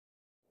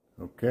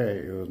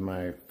Okay, it was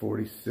my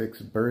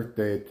 46th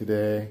birthday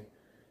today,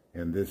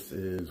 and this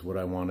is what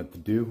I wanted to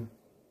do,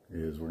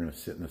 is we're going to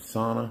sit in a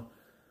sauna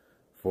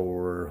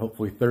for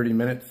hopefully 30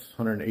 minutes,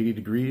 180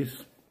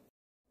 degrees.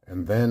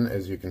 And then,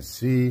 as you can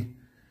see,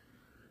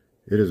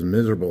 it is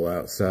miserable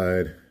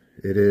outside.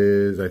 It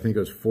is, I think it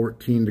was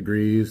 14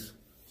 degrees.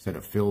 Said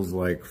it feels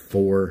like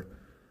 4.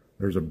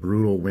 There's a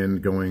brutal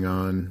wind going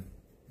on,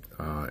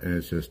 and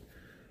it's just,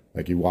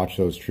 like you watch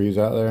those trees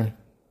out there.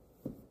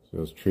 So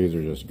those trees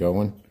are just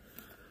going.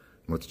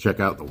 Let's check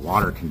out the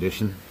water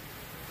condition.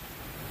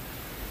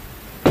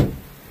 Here's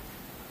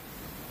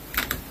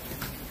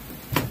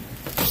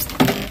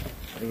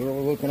what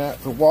we're looking at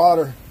for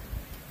water.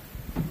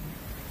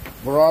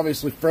 We're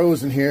obviously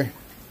frozen here.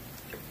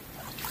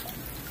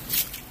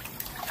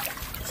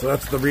 So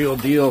that's the real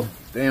deal.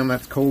 Damn,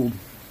 that's cold.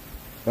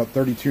 About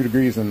 32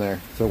 degrees in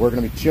there. So we're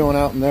going to be chilling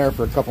out in there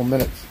for a couple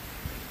minutes.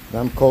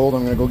 I'm cold.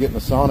 I'm going to go get in the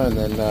sauna and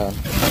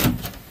then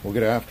we'll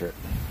get after it.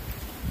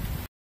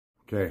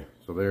 Okay,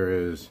 so there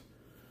is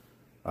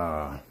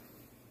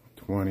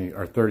 20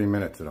 or 30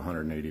 minutes at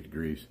 180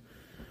 degrees.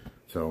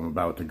 So I'm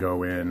about to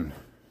go in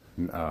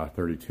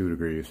 32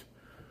 degrees.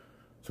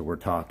 So we're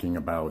talking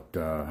about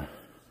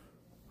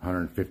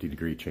 150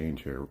 degree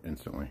change here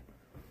instantly.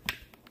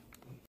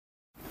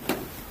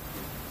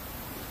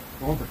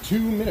 Going for 2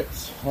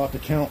 minutes. I'll have to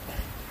count.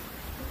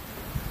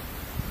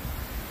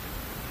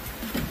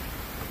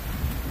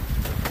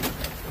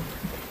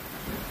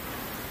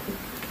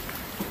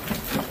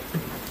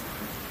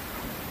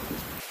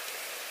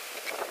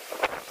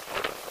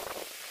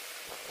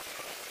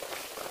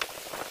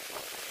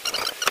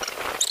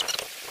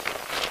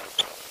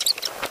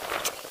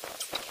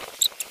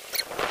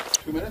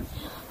 Minutes.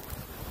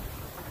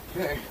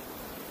 Okay.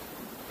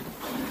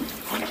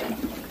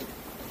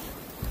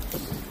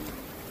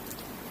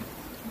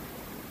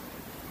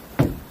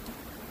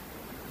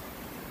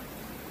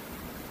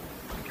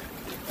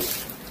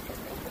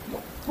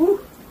 Woo.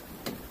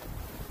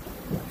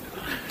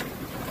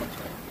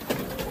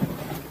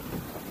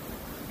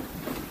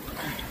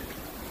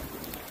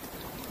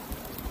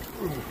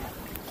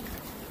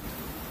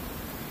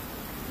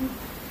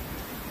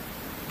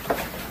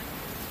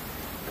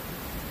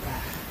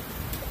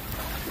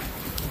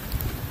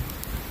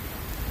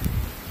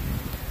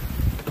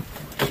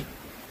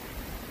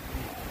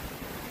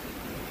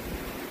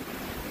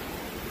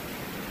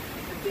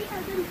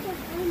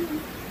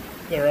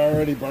 They're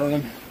already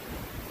burning.